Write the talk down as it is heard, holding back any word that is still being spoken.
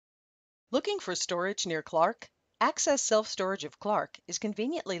Looking for storage near Clark? Access Self-Storage of Clark is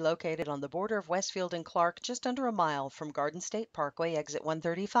conveniently located on the border of Westfield and Clark, just under a mile from Garden State Parkway, exit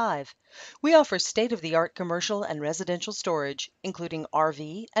 135. We offer state-of-the-art commercial and residential storage, including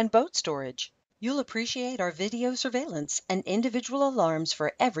RV and boat storage. You'll appreciate our video surveillance and individual alarms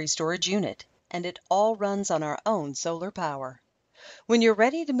for every storage unit, and it all runs on our own solar power. When you're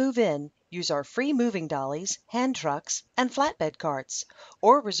ready to move in, use our free moving dollies, hand trucks, and flatbed carts,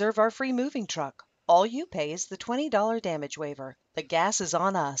 or reserve our free moving truck. All you pay is the $20 damage waiver. The gas is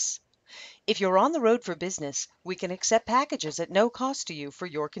on us. If you're on the road for business, we can accept packages at no cost to you for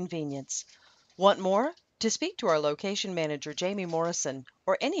your convenience. Want more? To speak to our location manager, Jamie Morrison,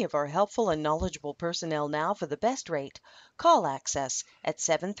 or any of our helpful and knowledgeable personnel now for the best rate, call Access at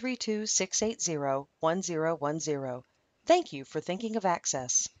 732-680-1010. Thank you for thinking of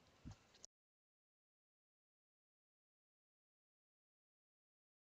Access.